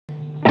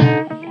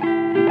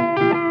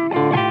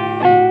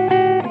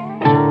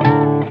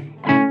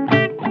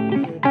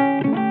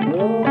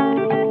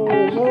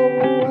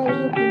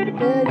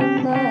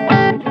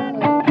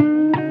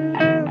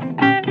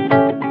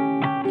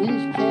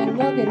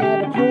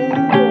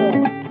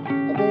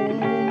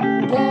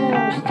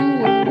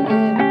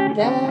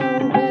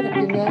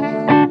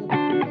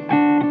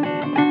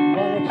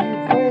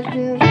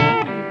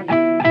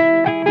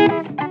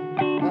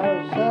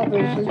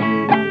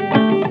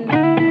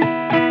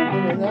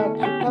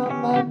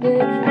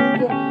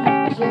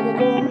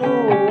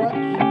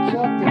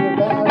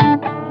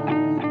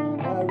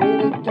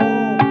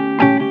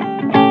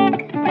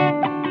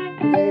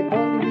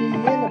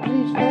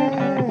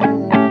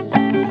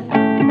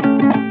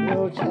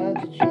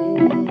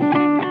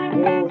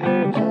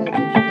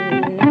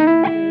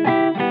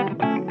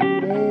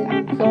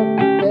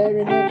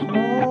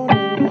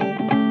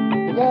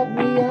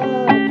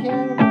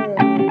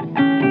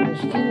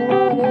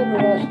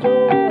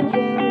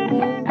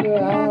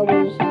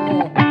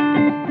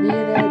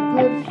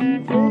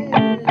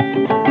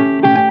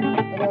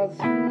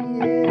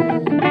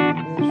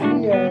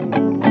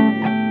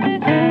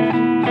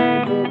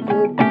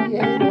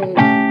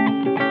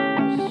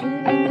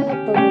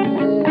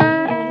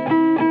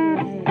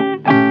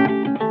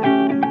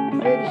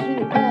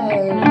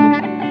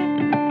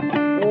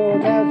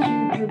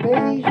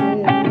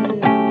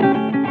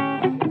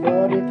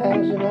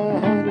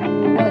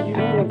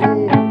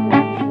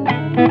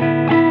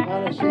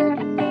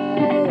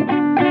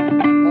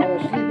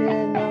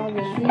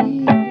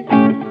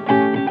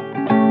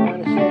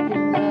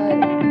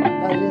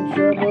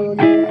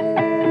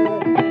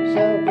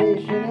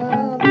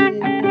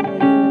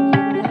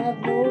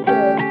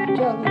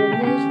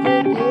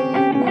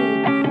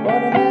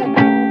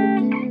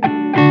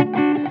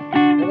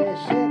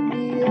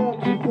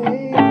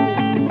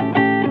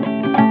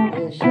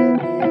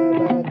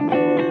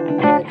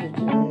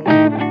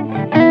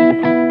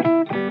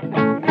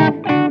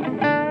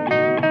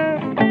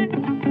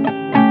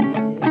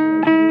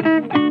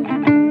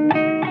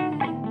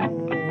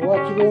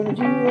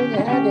gonna do when you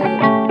had it?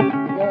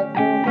 You got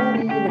no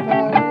money in the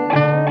pocket.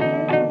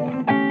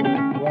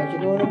 What you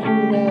gonna do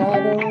now? I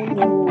don't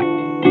know.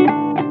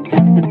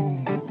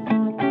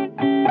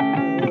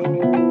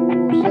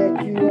 Oh, set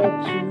you up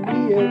to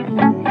live.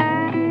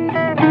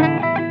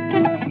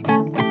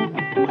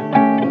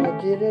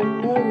 I didn't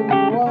know you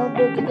were one,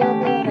 but they got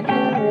me on the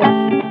camera.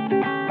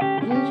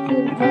 Please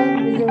couldn't find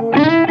me though.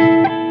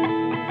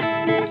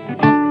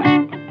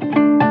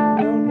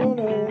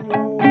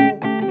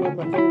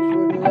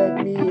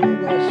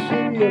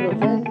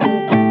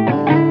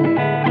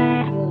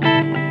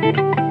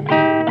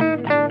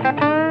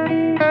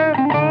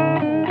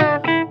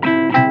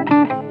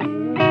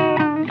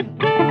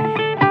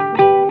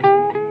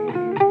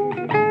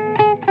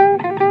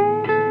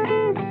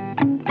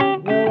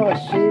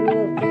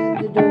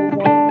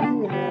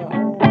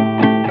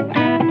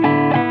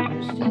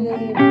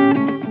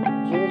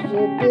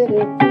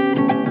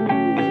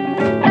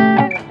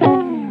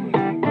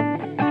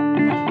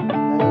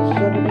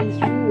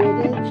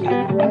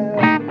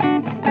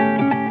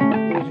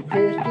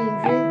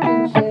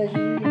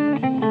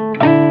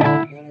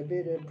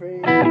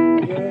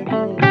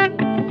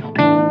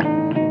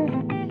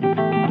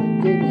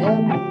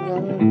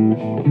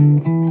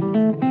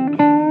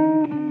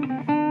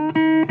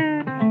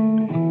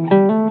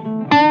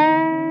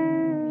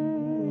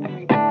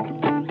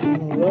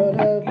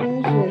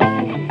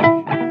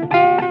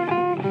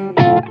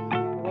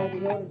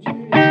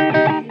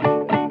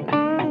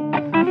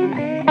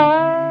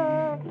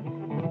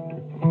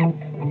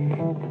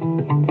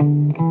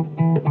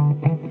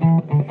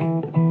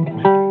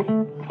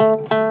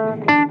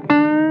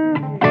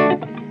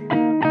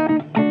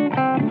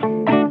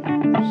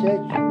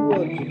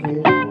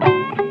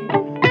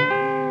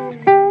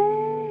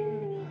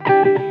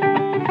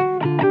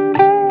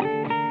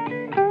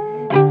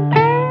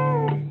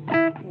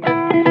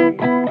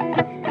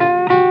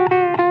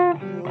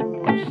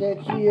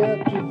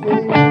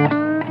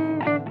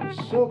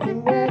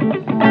 Soaking wet,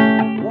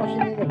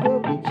 washing in a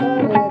public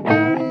toilet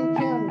down in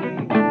Camden.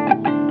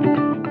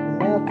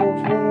 Now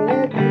folks won't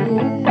let me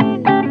in.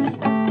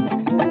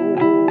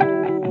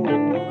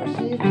 Oh, I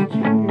said to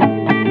you,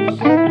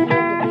 said to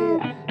the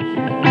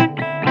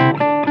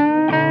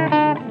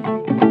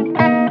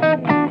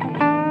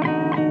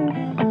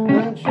I'm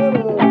in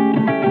trouble,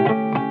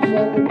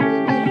 so the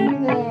big issue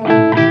now.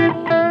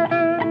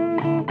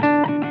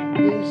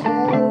 Been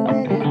selling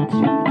it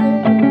today.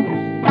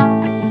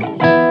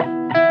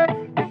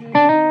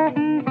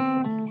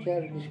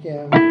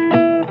 Disc.Cat.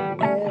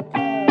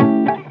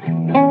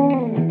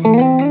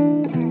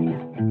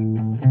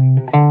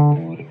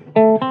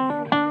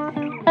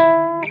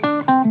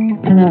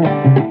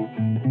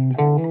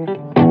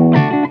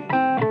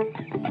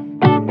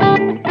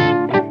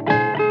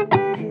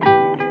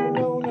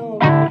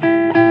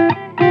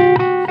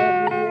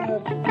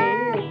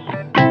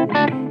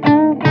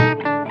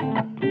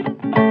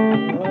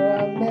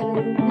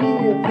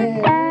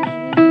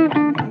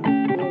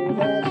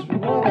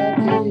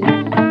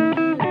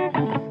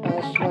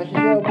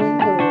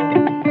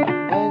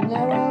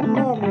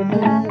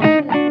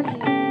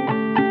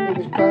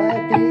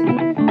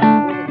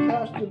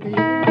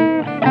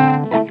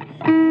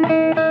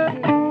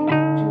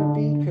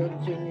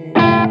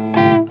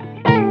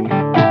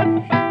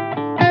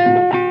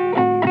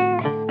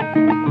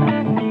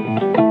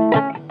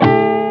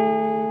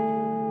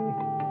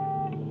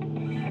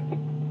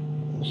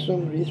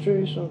 Somebody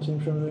threw something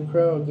from the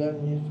crowd,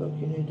 damn you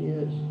fucking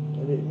idiots.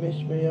 Did it miss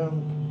me?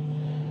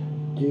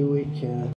 Do we care?